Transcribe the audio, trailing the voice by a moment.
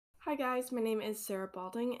Hi, guys. My name is Sarah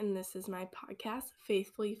Balding, and this is my podcast,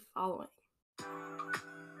 Faithfully Following.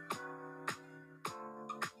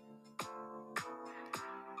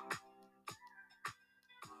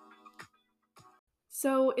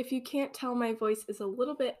 So, if you can't tell, my voice is a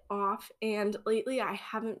little bit off, and lately I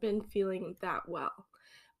haven't been feeling that well.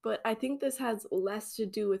 But I think this has less to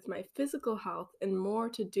do with my physical health and more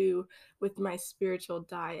to do with my spiritual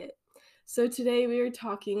diet. So, today we are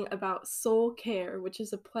talking about soul care, which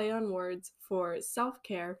is a play on words for self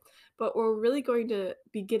care. But we're really going to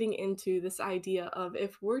be getting into this idea of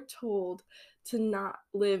if we're told to not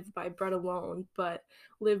live by bread alone, but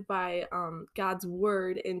live by God's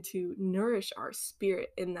word and to nourish our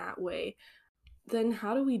spirit in that way, then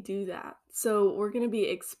how do we do that? So, we're going to be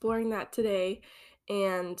exploring that today,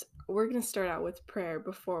 and we're going to start out with prayer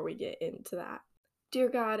before we get into that. Dear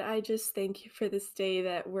God, I just thank you for this day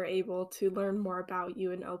that we're able to learn more about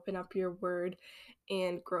you and open up your word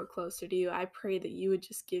and grow closer to you. I pray that you would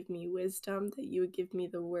just give me wisdom, that you would give me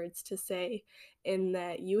the words to say, and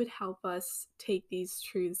that you would help us take these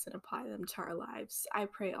truths and apply them to our lives. I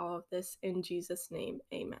pray all of this in Jesus' name.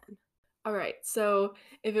 Amen. All right, so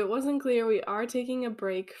if it wasn't clear, we are taking a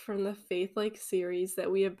break from the Faith Like series that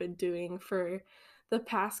we have been doing for the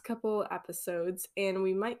past couple episodes, and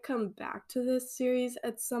we might come back to this series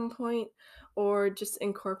at some point or just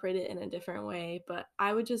incorporate it in a different way. But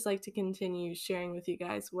I would just like to continue sharing with you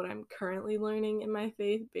guys what I'm currently learning in my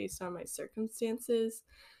faith based on my circumstances.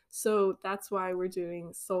 So that's why we're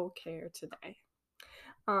doing soul care today.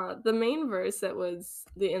 The main verse that was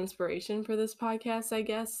the inspiration for this podcast, I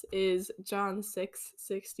guess, is John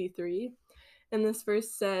 6:63. And this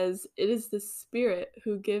verse says, "It is the Spirit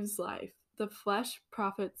who gives life. The flesh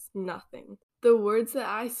profits nothing. The words that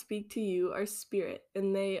I speak to you are spirit,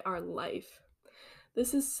 and they are life."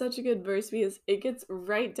 This is such a good verse because it gets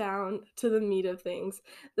right down to the meat of things,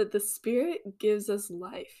 that the spirit gives us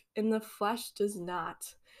life and the flesh does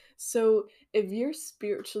not. So if you're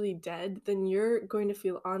spiritually dead, then you're going to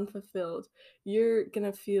feel unfulfilled. You're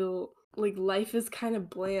going to feel like life is kind of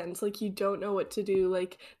bland, like you don't know what to do,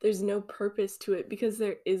 like there's no purpose to it because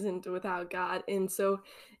there isn't without God. And so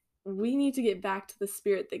we need to get back to the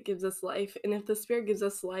spirit that gives us life. And if the spirit gives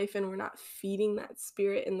us life and we're not feeding that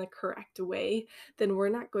spirit in the correct way, then we're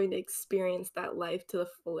not going to experience that life to the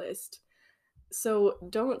fullest. So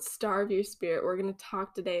don't starve your spirit. We're going to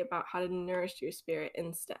talk today about how to nourish your spirit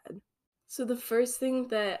instead. So, the first thing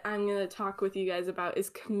that I'm going to talk with you guys about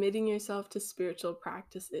is committing yourself to spiritual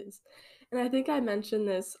practices. And I think I mentioned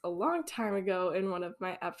this a long time ago in one of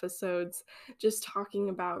my episodes, just talking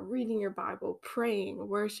about reading your Bible, praying,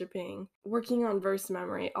 worshiping, working on verse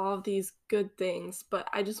memory, all of these good things. But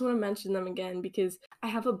I just want to mention them again because I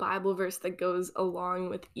have a Bible verse that goes along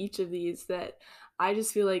with each of these that I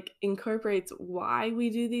just feel like incorporates why we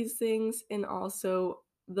do these things and also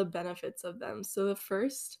the benefits of them. So the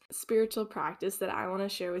first spiritual practice that I want to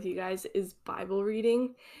share with you guys is Bible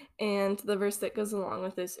reading, and the verse that goes along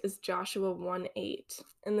with this is Joshua 1:8.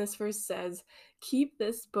 And this verse says, "Keep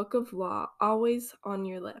this book of law always on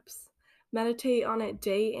your lips. Meditate on it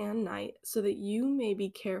day and night so that you may be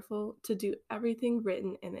careful to do everything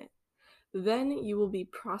written in it. Then you will be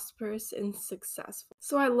prosperous and successful."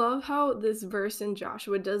 So I love how this verse in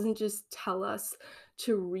Joshua doesn't just tell us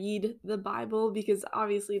to read the Bible, because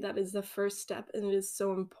obviously that is the first step and it is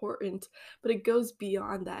so important, but it goes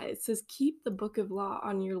beyond that. It says, keep the book of law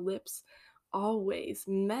on your lips always,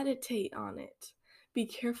 meditate on it. Be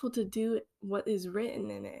careful to do what is written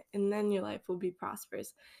in it, and then your life will be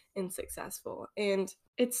prosperous and successful. And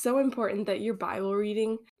it's so important that your Bible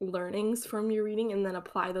reading learnings from your reading and then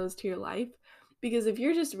apply those to your life. Because if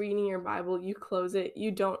you're just reading your Bible, you close it, you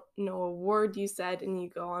don't know a word you said, and you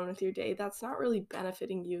go on with your day, that's not really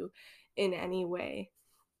benefiting you in any way.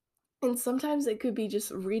 And sometimes it could be just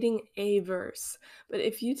reading a verse. But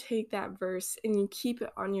if you take that verse and you keep it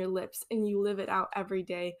on your lips and you live it out every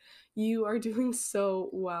day, you are doing so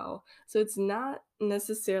well. So it's not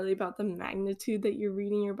necessarily about the magnitude that you're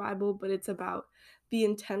reading your Bible, but it's about the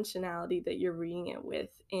intentionality that you're reading it with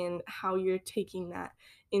and how you're taking that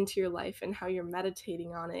into your life and how you're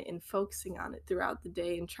meditating on it and focusing on it throughout the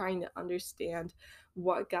day and trying to understand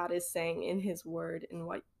what God is saying in His Word and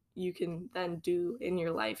what you can then do in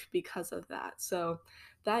your life because of that. So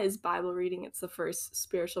that is Bible reading. It's the first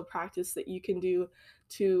spiritual practice that you can do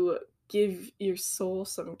to give your soul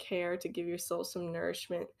some care, to give your soul some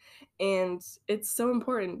nourishment. And it's so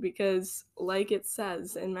important because, like it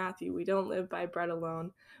says in Matthew, we don't live by bread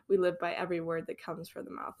alone. We live by every word that comes from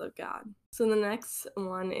the mouth of God. So the next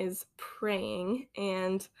one is praying.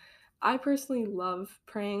 And I personally love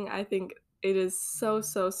praying. I think It is so,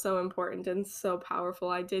 so, so important and so powerful.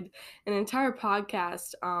 I did an entire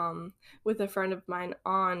podcast with a friend of mine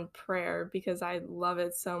on prayer because I love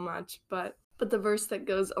it so much. But the verse that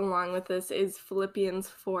goes along with this is Philippians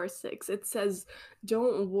 4:6. It says,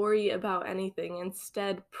 "Don't worry about anything.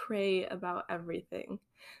 Instead, pray about everything.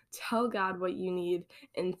 Tell God what you need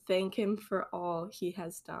and thank Him for all He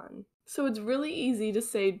has done." So it's really easy to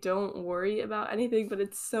say don't worry about anything, but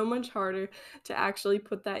it's so much harder to actually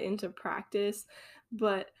put that into practice.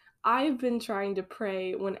 But I've been trying to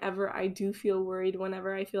pray whenever I do feel worried,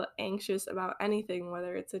 whenever I feel anxious about anything,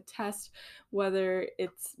 whether it's a test, whether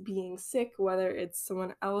it's being sick, whether it's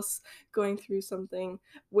someone else going through something.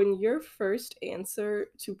 When your first answer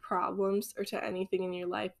to problems or to anything in your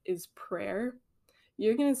life is prayer,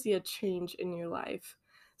 you're going to see a change in your life.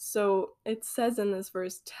 So it says in this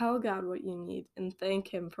verse, tell God what you need and thank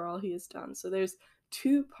Him for all He has done. So there's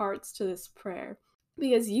two parts to this prayer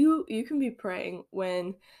because you can be praying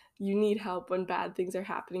when you need help, when bad things are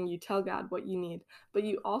happening, you tell God what you need, but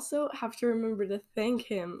you also have to remember to thank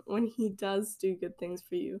Him when He does do good things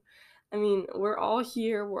for you. I mean, we're all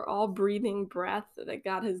here, we're all breathing breath that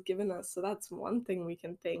God has given us, so that's one thing we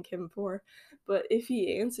can thank Him for. But if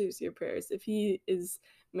He answers your prayers, if He is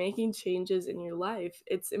making changes in your life,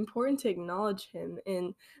 it's important to acknowledge Him.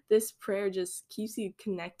 And this prayer just keeps you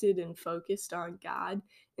connected and focused on God.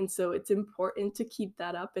 And so it's important to keep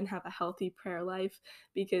that up and have a healthy prayer life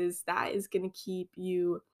because that is going to keep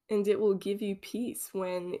you and it will give you peace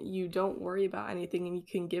when you don't worry about anything and you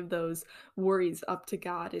can give those worries up to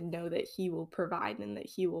God and know that He will provide and that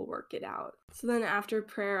He will work it out. So then after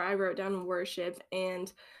prayer, I wrote down worship,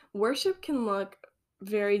 and worship can look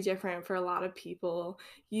very different for a lot of people.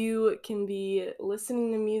 You can be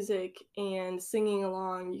listening to music and singing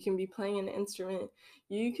along, you can be playing an instrument,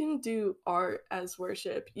 you can do art as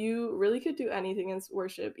worship. You really could do anything as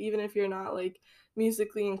worship, even if you're not like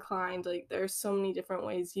musically inclined. Like there's so many different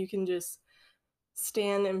ways you can just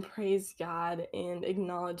stand and praise God and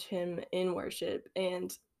acknowledge Him in worship.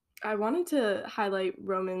 And I wanted to highlight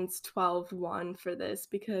Romans 12:1 for this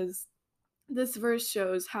because this verse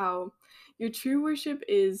shows how your true worship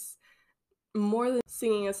is more than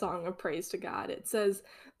singing a song of praise to God. It says,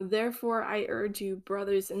 "Therefore, I urge you,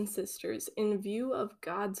 brothers and sisters, in view of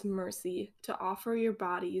God's mercy, to offer your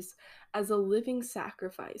bodies as a living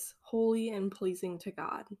sacrifice, holy and pleasing to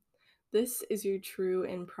God. This is your true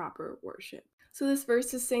and proper worship." So, this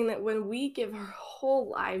verse is saying that when we give our whole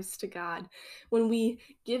lives to God, when we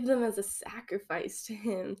give them as a sacrifice to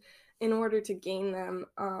Him in order to gain them,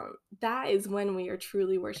 that is when we are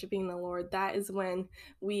truly worshiping the Lord. That is when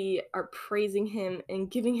we are praising Him and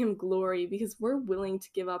giving Him glory because we're willing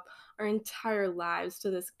to give up our entire lives to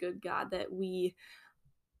this good God that we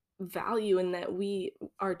value and that we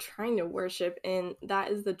are trying to worship. And that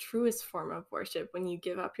is the truest form of worship when you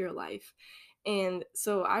give up your life. And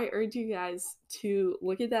so I urge you guys to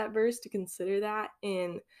look at that verse, to consider that,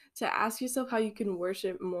 and to ask yourself how you can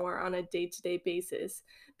worship more on a day to day basis.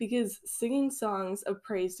 Because singing songs of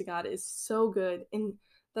praise to God is so good and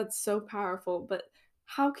that's so powerful. But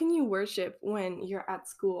how can you worship when you're at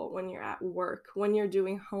school, when you're at work, when you're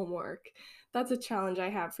doing homework? That's a challenge I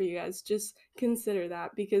have for you guys. Just consider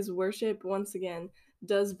that because worship, once again,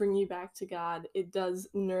 does bring you back to God. It does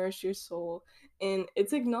nourish your soul and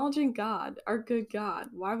it's acknowledging God, our good God.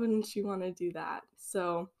 Why wouldn't you want to do that?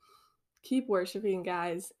 So keep worshiping,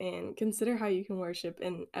 guys, and consider how you can worship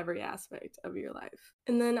in every aspect of your life.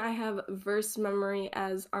 And then I have verse memory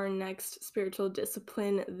as our next spiritual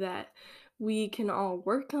discipline that we can all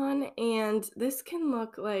work on. And this can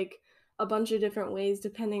look like a bunch of different ways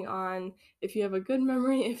depending on if you have a good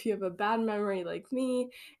memory, if you have a bad memory like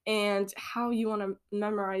me, and how you want to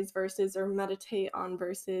memorize verses or meditate on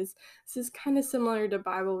verses. This is kind of similar to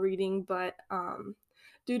Bible reading, but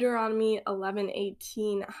Deuteronomy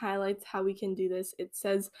 11:18 highlights how we can do this. It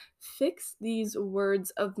says, "Fix these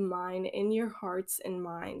words of mine in your hearts and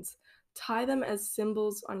minds. Tie them as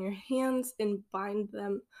symbols on your hands and bind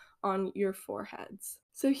them on your foreheads."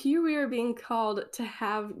 So here we are being called to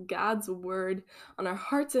have God's word on our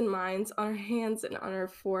hearts and minds, on our hands, and on our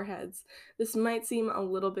foreheads. This might seem a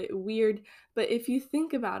little bit weird, but if you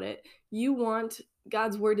think about it, you want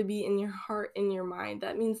God's word to be in your heart and your mind.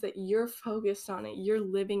 That means that you're focused on it, you're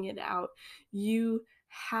living it out, you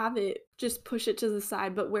have it, just push it to the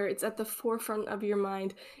side, but where it's at the forefront of your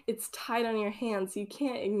mind, it's tied on your hands. You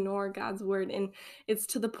can't ignore God's word, and it's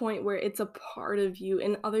to the point where it's a part of you,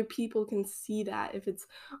 and other people can see that if it's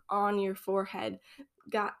on your forehead.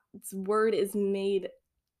 God's word is made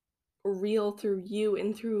real through you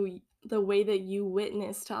and through the way that you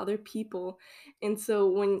witness to other people. And so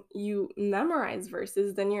when you memorize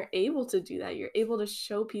verses, then you're able to do that. You're able to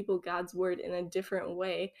show people God's word in a different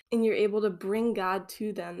way, and you're able to bring God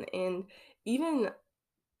to them and even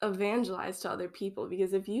evangelize to other people,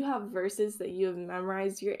 because if you have verses that you have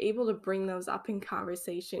memorized, you're able to bring those up in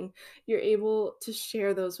conversation. You're able to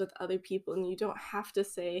share those with other people, and you don't have to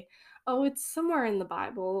say, oh, it's somewhere in the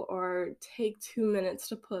Bible, or take 2 minutes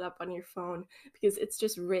to put up on your phone, because it's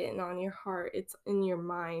just written on your heart, it's in your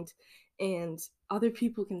mind, and other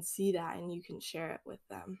people can see that and you can share it with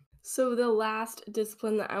them. So, the last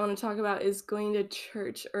discipline that I want to talk about is going to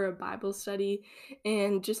church or a Bible study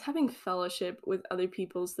and just having fellowship with other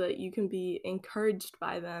people so that you can be encouraged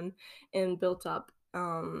by them and built up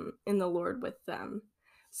in the Lord with them.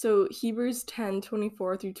 So, Hebrews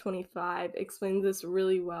 10:24 through 25 explains this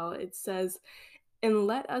really well. It says, and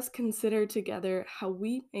let us consider together how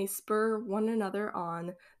we may spur one another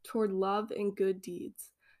on toward love and good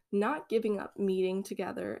deeds, not giving up meeting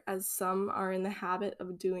together as some are in the habit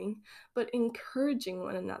of doing, but encouraging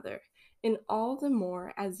one another, and all the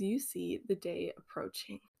more as you see the day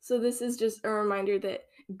approaching. So, this is just a reminder that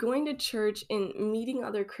going to church and meeting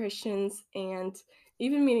other Christians and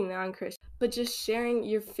even meeting non Christians, but just sharing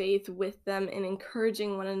your faith with them and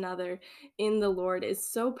encouraging one another in the Lord is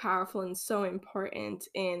so powerful and so important.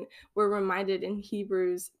 And we're reminded in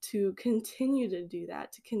Hebrews to continue to do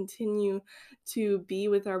that, to continue to be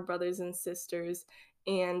with our brothers and sisters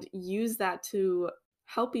and use that to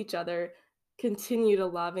help each other continue to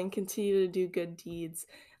love and continue to do good deeds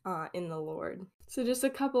in the Lord. So, just a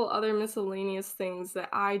couple other miscellaneous things that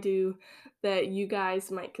I do that you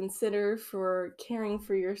guys might consider for caring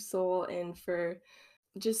for your soul and for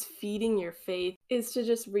just feeding your faith is to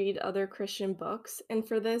just read other Christian books. And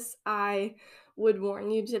for this, I would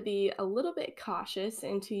warn you to be a little bit cautious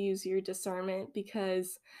and to use your discernment,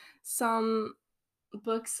 because some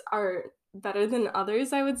books are better than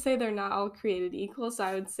others. I would say they're not all created equal. So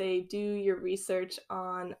I would say do your research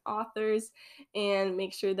on authors and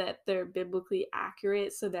make sure that they're biblically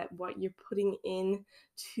accurate so that what you're putting in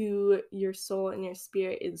to your soul and your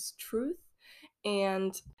spirit is truth.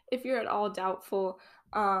 And if you're at all doubtful,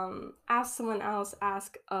 ask someone else,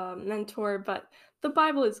 ask a mentor. But the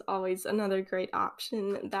Bible is always another great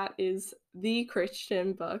option. That is the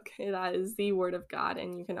Christian book, that is the Word of God,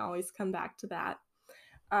 and you can always come back to that.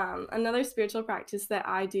 Another spiritual practice that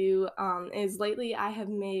I do is lately I have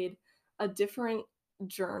made a different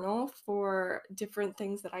journal for different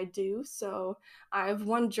things that I do. So I have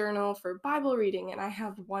one journal for Bible reading, and I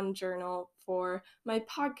have one journal for my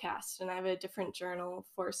podcast, and I have a different journal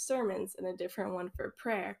for sermons and a different one for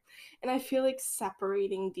prayer. And I feel like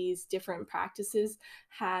separating these different practices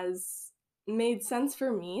has made sense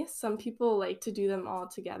for me. Some people like to do them all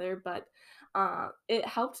together, but it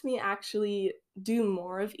helped me actually do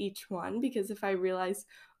more of each one, because if I realize,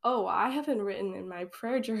 oh, I haven't written in my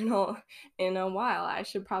prayer journal in a while, I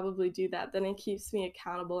should probably do that, then it keeps me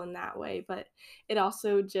accountable in that way. But it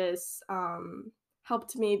also just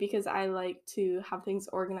helped me because I like to have things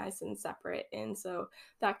organized and separate. And so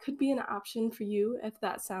that could be an option for you if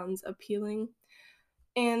that sounds appealing.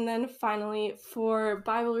 And then finally, for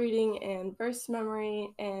Bible reading and verse memory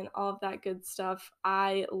and all of that good stuff,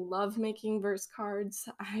 I love making verse cards.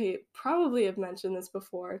 I probably have mentioned this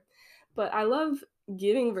before, but I love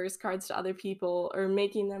giving verse cards to other people or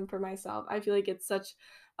making them for myself. I feel like it's such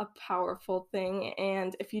a powerful thing.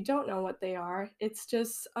 And if you don't know what they are, it's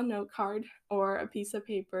just a note card or a piece of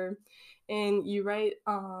paper, and you write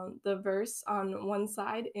the verse on one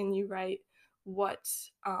side, and you write what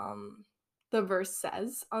the verse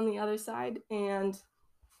says on the other side, and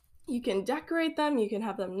you can decorate them, you can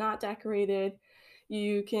have them not decorated,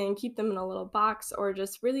 you can keep them in a little box, or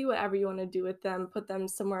just really whatever you want to do with them. Put them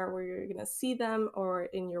somewhere where you're going to see them or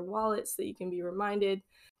in your wallet so that you can be reminded.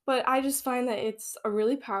 But I just find that it's a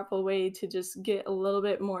really powerful way to just get a little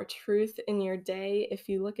bit more truth in your day. If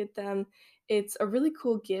you look at them, it's a really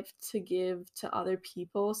cool gift to give to other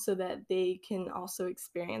people so that they can also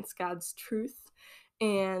experience God's truth.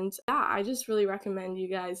 And yeah, I just really recommend you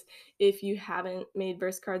guys, if you haven't made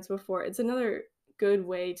verse cards before, it's another good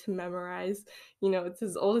way to memorize. It's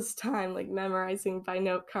as old as time, like memorizing by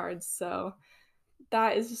note cards. So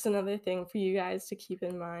that is just another thing for you guys to keep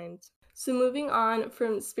in mind. So, moving on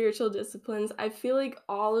from spiritual disciplines, I feel like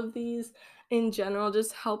all of these in general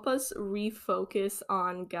just help us refocus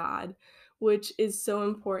on God, which is so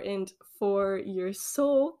important for your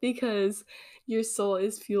soul, because your soul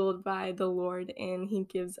is fueled by the Lord and He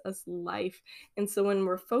gives us life. And so, when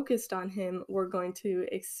we're focused on Him, we're going to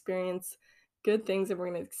experience good things and we're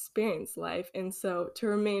going to experience life. And so to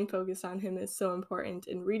remain focused on Him is so important.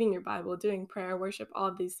 And reading your Bible, doing prayer, worship, all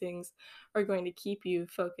of these things are going to keep you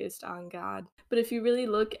focused on God. But if you really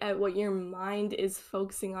look at what your mind is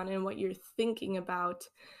focusing on and what you're thinking about,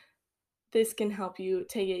 this can help you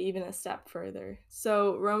take it even a step further.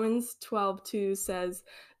 So Romans 12:2 says,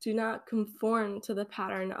 "Do not conform to the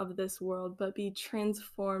pattern of this world, but be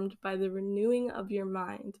transformed by the renewing of your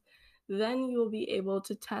mind. Then you will be able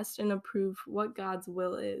to test and approve what God's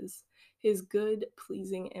will is, His good,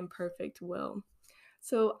 pleasing, and perfect will."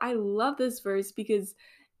 So I love this verse because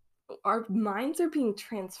our minds are being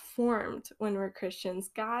transformed when we're Christians.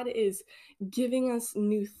 God is giving us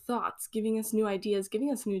new thoughts, giving us new ideas, giving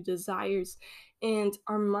us new desires, and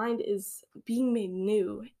our mind is being made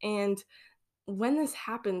new. And when this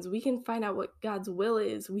happens, we can find out what God's will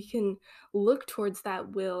is. We can look towards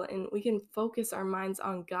that will and we can focus our minds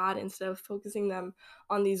on God instead of focusing them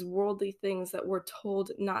on these worldly things that we're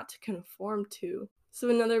told not to conform to. So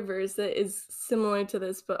another verse that is similar to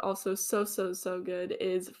this but also so good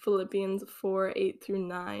is Philippians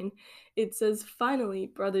 4:8-9. It says, "Finally,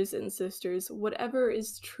 brothers and sisters, whatever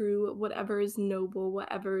is true, whatever is noble,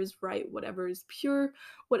 whatever is right, whatever is pure,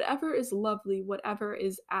 whatever is lovely, whatever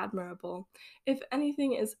is admirable, if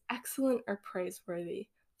anything is excellent or praiseworthy,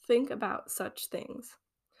 think about such things.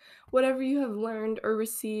 Whatever you have learned or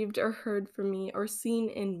received or heard from me or seen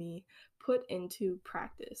in me, put into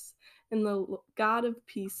practice, and the God of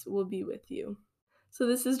peace will be with you." So,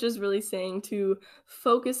 this is just really saying to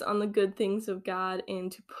focus on the good things of God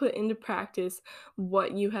and to put into practice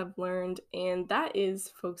what you have learned. And that is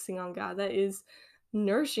focusing on God. That is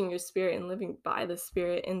nourishing your spirit and living by the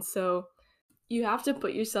Spirit. And so, you have to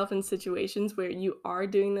put yourself in situations where you are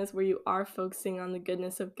doing this, where you are focusing on the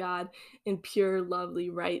goodness of God and pure,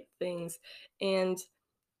 lovely, right things. And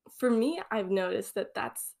for me, I've noticed that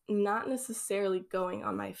that's not necessarily going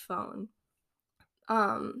on my phone.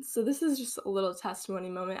 So this is just a little testimony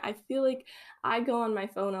moment. I feel like I go on my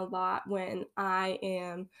phone a lot when I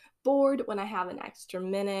am bored, when I have an extra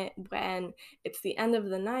minute, when it's the end of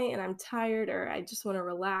the night and I'm tired or I just want to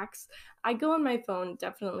relax. I go on my phone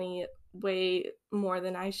definitely way more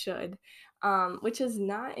than I should, which is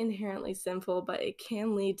not inherently sinful, but it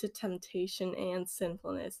can lead to temptation and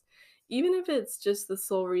sinfulness. Even if it's just the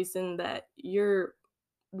sole reason that you're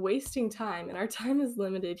wasting time and our time is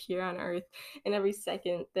limited here on earth, and every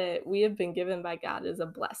second that we have been given by God is a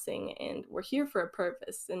blessing and we're here for a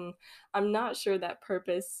purpose, and I'm not sure that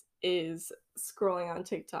purpose is scrolling on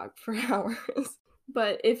TikTok for hours.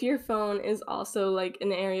 But if your phone is also like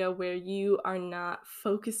an area where you are not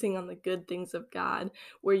focusing on the good things of God,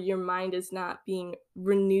 where your mind is not being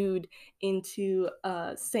renewed into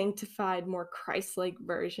a sanctified, more Christ like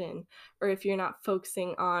version, or if you're not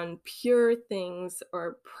focusing on pure things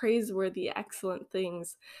or praiseworthy, excellent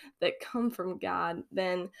things that come from God,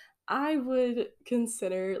 then I would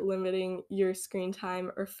consider limiting your screen time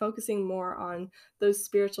or focusing more on those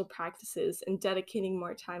spiritual practices and dedicating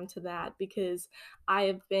more time to that, because I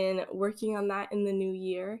have been working on that in the new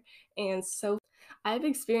year, and so I've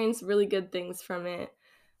experienced really good things from it.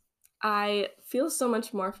 I feel so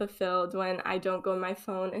much more fulfilled when I don't go on my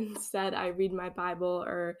phone. Instead, I read my Bible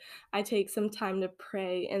or I take some time to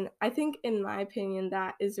pray. And I think, in my opinion,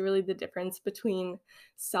 that is really the difference between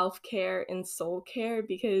self care and soul care,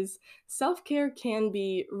 because self care can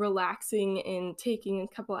be relaxing and taking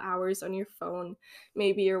a couple hours on your phone.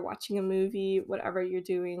 Maybe you're watching a movie, whatever you're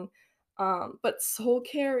doing. But soul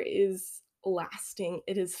care is lasting,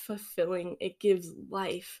 it is fulfilling, it gives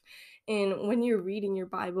life. And when you're reading your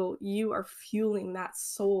Bible, you are fueling that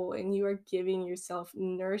soul and you are giving yourself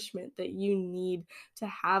nourishment that you need to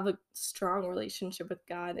have a strong relationship with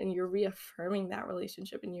God. And you're reaffirming that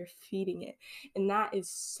relationship and you're feeding it. And that is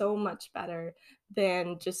so much better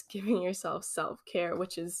than just giving yourself self care,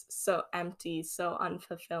 which is so empty, so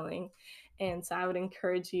unfulfilling. And so I would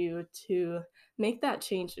encourage you to make that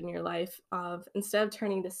change in your life of, instead of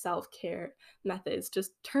turning to self-care methods,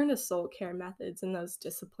 just turn to soul care methods and those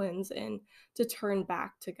disciplines, and to turn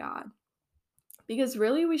back to God. Because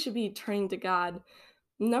really we should be turning to God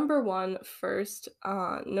number one first,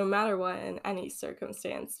 no matter what, in any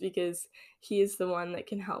circumstance, because He is the one that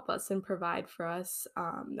can help us and provide for us.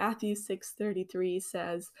 Matthew 6:33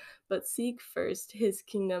 says, "But seek first His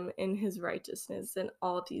kingdom and His righteousness, and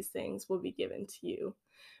all these things will be given to you."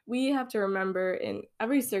 We have to remember in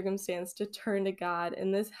every circumstance to turn to God,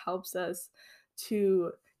 and this helps us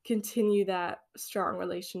to continue that strong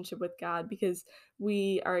relationship with God, because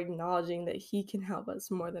we are acknowledging that He can help us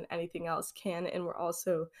more than anything else can. And we're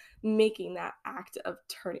also making that act of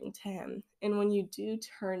turning to Him. And when you do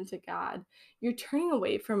turn to God, you're turning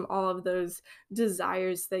away from all of those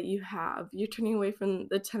desires that you have. You're turning away from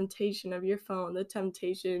the temptation of your phone, the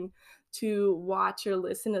temptation to watch or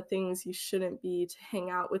listen to things you shouldn't be, to hang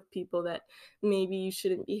out with people that maybe you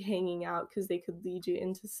shouldn't be hanging out because they could lead you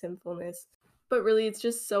into sinfulness. But really, it's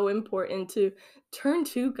just so important to turn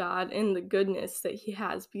to God and the goodness that He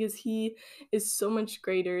has, because He is so much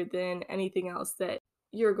greater than anything else that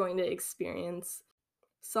you're going to experience.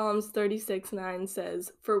 Psalms 36:9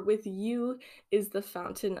 says, "For with you is the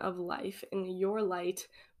fountain of life, in your light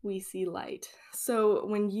we see light." So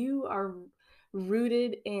when you are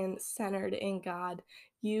rooted and centered in God,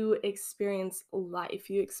 you experience life.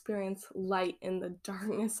 You experience light in the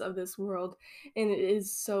darkness of this world. And it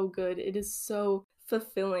is so good. It is so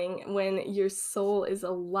fulfilling when your soul is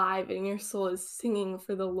alive and your soul is singing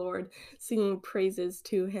for the Lord, singing praises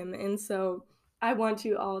to Him. And so I want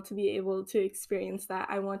you all to be able to experience that.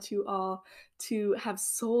 I want you all to have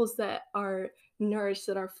souls that are nourished,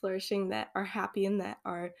 that are flourishing, that are happy, and that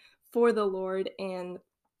are for the Lord. And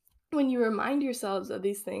when you remind yourselves of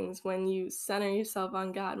these things, when you center yourself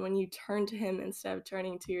on God, when you turn to Him instead of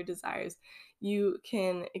turning to your desires, you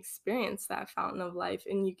can experience that fountain of life,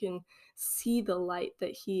 and you can see the light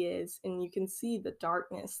that He is, and you can see the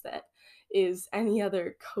darkness that is any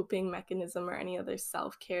other coping mechanism or any other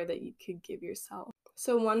self care that you could give yourself.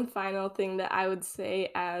 So, one final thing that I would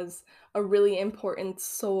say as a really important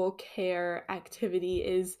soul care activity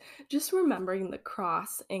is just remembering the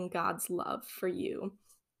cross and God's love for you.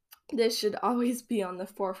 This should always be on the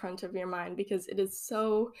forefront of your mind, because it is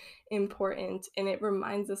so important and it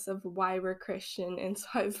reminds us of why we're Christian. And so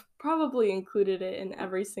I've probably included it in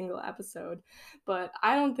every single episode, but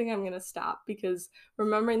I don't think I'm going to stop, because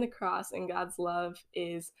remembering the cross and God's love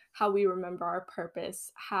is how we remember our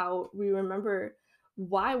purpose, how we remember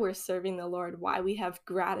why we're serving the Lord, why we have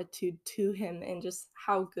gratitude to Him, and just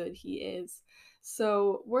how good He is.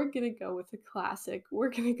 So we're going to go with a classic. We're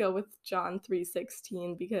going to go with John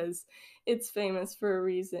 3:16, because it's famous for a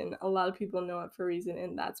reason. A lot of people know it for a reason,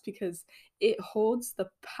 and that's because it holds the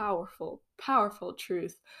powerful, powerful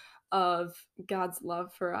truth of God's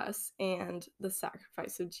love for us and the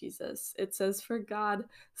sacrifice of Jesus. It says, "For God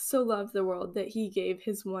so loved the world that He gave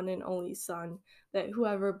His one and only Son, that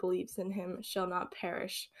whoever believes in Him shall not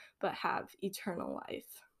perish, but have eternal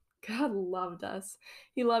life." God loved us.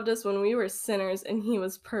 He loved us when we were sinners and He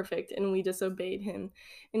was perfect and we disobeyed Him.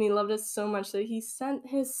 And He loved us so much that He sent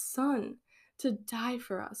His Son to die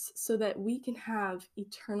for us so that we can have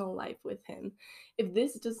eternal life with Him. If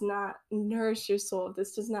this does not nourish your soul, if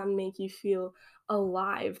this does not make you feel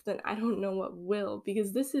alive, then I don't know what will,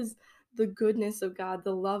 because this is the goodness of God,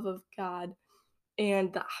 the love of God,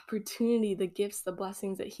 and the opportunity, the gifts, the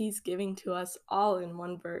blessings that He's giving to us all in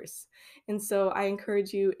one verse. And so I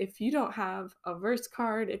encourage you, if you don't have a verse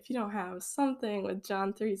card, if you don't have something with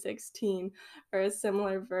John 3:16 or a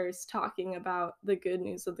similar verse talking about the good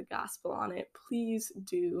news of the gospel on it, please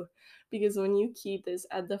do, because when you keep this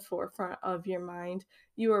at the forefront of your mind,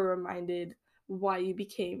 you are reminded why you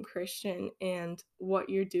became Christian and what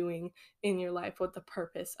you're doing in your life, what the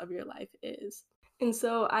purpose of your life is. And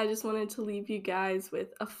so I just wanted to leave you guys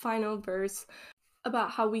with a final verse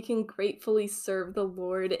about how we can gratefully serve the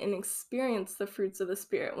Lord and experience the fruits of the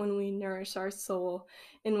Spirit when we nourish our soul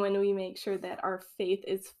and when we make sure that our faith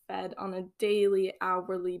is fed on a daily,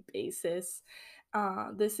 hourly basis.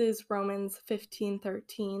 This is Romans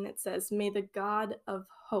 15:13. It says, "May the God of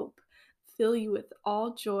hope fill you with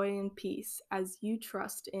all joy and peace as you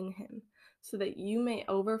trust in Him, so that you may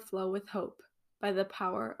overflow with hope by the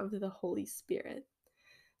power of the Holy Spirit."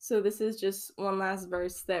 So, this is just one last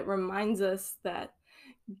verse that reminds us that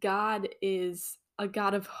God is a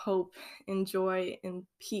God of hope and joy and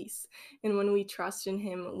peace. And when we trust in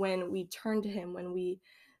Him, when we turn to Him, when we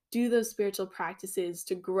do those spiritual practices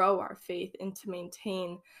to grow our faith and to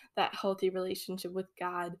maintain that healthy relationship with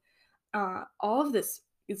God, all of this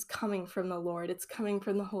is coming from the Lord. It's coming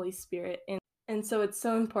from the Holy Spirit. And so it's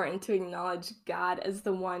so important to acknowledge God as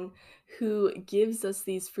the one who gives us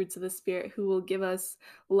these fruits of the Spirit, who will give us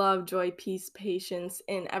love, joy, peace, patience,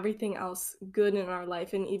 and everything else good in our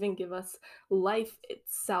life, and even give us life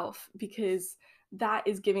itself, because that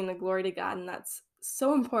is giving the glory to God. And that's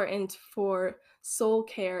so important for soul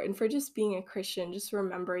care and for just being a Christian, just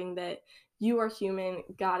remembering that you are human,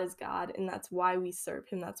 God is God, and that's why we serve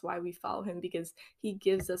Him. That's why we follow Him, because He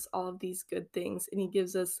gives us all of these good things and He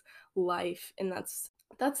gives us life, and that's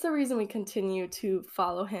That's the reason we continue to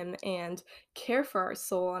follow him and care for our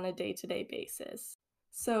soul on a day to day basis.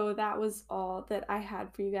 So that was all that I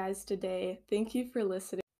had for you guys today. Thank you for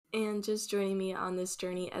listening and just joining me on this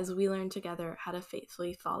journey as we learn together how to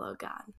faithfully follow God.